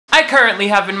I currently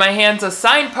have in my hands a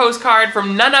signed postcard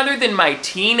from none other than my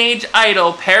teenage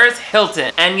idol, Paris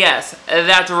Hilton. And yes,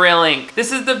 that's real ink.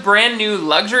 This is the brand new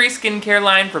luxury skincare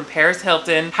line from Paris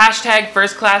Hilton. Hashtag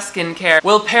first class skincare.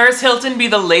 Will Paris Hilton be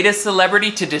the latest celebrity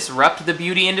to disrupt the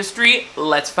beauty industry?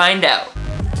 Let's find out.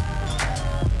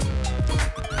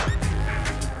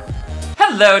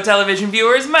 Hello television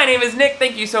viewers, my name is Nick.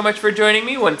 Thank you so much for joining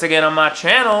me once again on my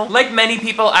channel. Like many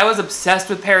people, I was obsessed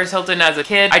with Paris Hilton as a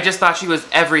kid. I just thought she was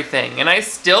everything, and I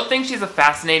still think she's a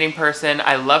fascinating person.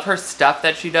 I love her stuff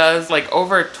that she does, like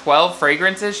over 12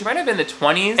 fragrances. She might have been in the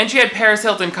 20s, and she had Paris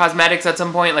Hilton cosmetics at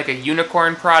some point, like a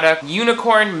unicorn product,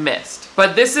 Unicorn Mist.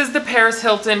 But this is the Paris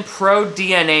Hilton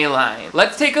ProD.N.A line.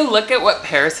 Let's take a look at what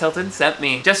Paris Hilton sent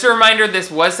me. Just a reminder,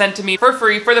 this was sent to me for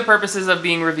free for the purposes of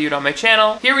being reviewed on my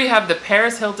channel. Here we have the Paris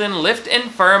Hilton Lift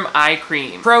and Firm Eye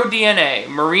Cream. ProD.N.A,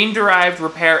 marine-derived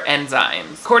repair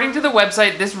enzymes. According to the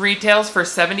website, this retails for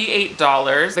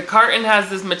 $78. The carton has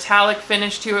this metallic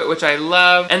finish to it, which I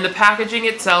love, and the packaging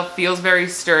itself feels very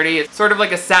sturdy. It's sort of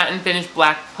like a satin finished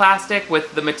black plastic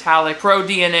with the metallic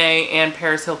ProD.N.A and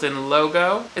Paris Hilton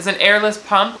logo. It's an airless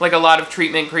pump, like a lot of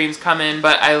treatment creams come in,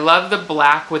 but I love the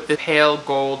black with the pale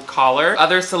gold collar.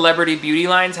 Other celebrity beauty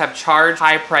lines have charged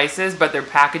high prices, but their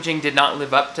packaging did not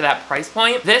live up to that price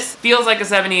point. This feels like a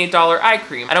 $78 eye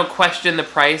cream. I don't question the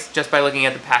price just by looking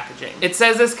at the packaging. It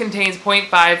says this contains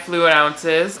 0.5 fluid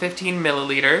ounces, 15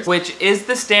 milliliters, which is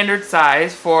the standard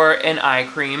size for an eye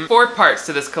cream. 4 parts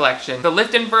to this collection: the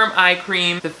Lift and Firm Eye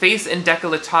Cream, the Face and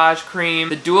Décolletage Cream,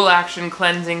 the Dual Action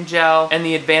Cleansing Gel, and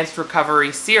the Advanced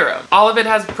Recovery Serum. All of it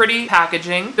has pretty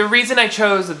packaging. The reason I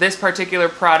chose this particular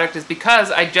product is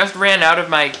because I just ran out of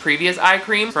my previous eye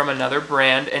cream from another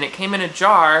brand, and it came in a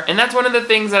jar, and that's one of the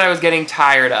things that I was getting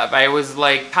tired of. I was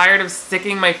like tired of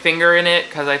sticking my finger in it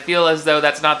because I feel as though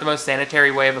that's not the most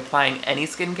sanitary way of applying any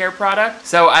skincare product.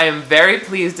 So I am very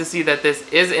pleased to see that this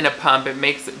is in a pump. It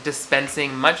makes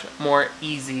dispensing much more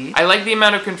easy. I like the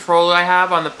amount of control I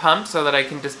have on the pump so that I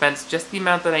can dispense just the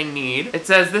amount that I need. It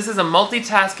says this is a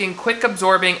multitasking, quick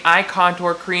absorbing eye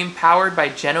contour cream powered by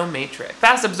Genomatrix.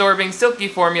 Fast absorbing, silky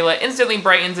formula instantly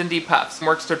brightens and depuffs.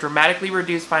 Works to dramatically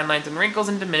reduce fine lines and wrinkles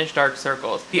and diminish dark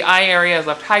circles. The eye area is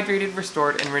left hydrated,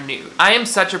 restored, and renewed. I am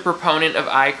such a proponent of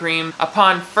eye cream.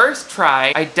 Upon first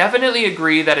try, I definitely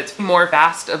agree that it's more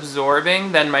fast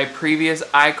absorbing than my previous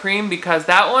eye cream, because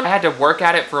that one I had to work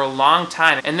at it for a long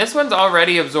time, and this one's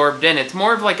already absorbed in. It's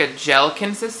more of like a gel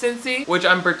consistency, which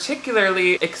I'm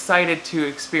particularly excited to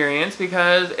experience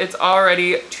because it's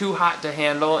already too hot to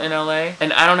handle in LA,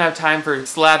 and I don't have time for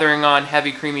slathering on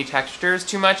heavy creamy textures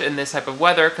too much in this type of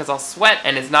weather because I'll sweat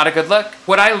and it's not a good look.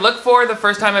 What I look for the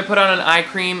first time I put on an eye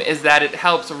cream is that it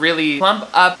helps really plump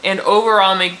up and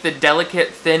overall make the delicate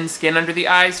thin skin under the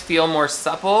eyes feel more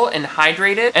supple and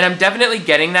hydrated, and I'm definitely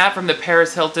getting that from the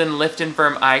Paris Hilton Lift and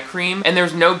Firm Eye Cream, and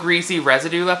there's no greasy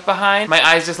residue left behind. My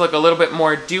eyes just look a little bit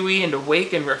more dewy and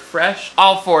awake and refreshed.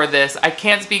 All for this. I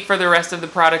can't speak for the rest of the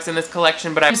products in this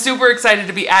collection, but I'm super excited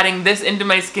to be adding this into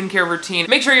my skincare routine.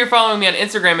 Make sure you're following me on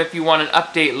Instagram if you want an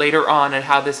update later on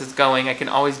how this is going. I can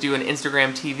always do an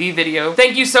Instagram TV video.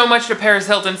 Thank you so much to Paris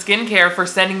Hilton Skincare for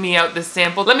sending me out this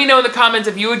sample. Let me know in the comments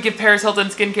if you would give Paris Hilton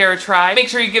Skincare a try. Make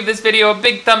sure you give this video a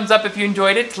big thumbs up if you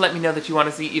enjoyed it to let me know that you want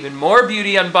to see even more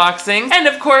beauty unboxings. And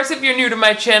of course, if you're new to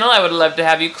my channel, I would love to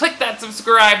have you click that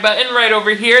subscribe button right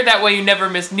over here. That way you never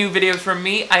miss new videos from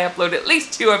me. I upload at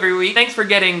least 2 every week. Thanks for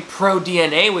getting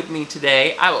ProD.N.A with me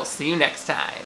today. I will see you next time.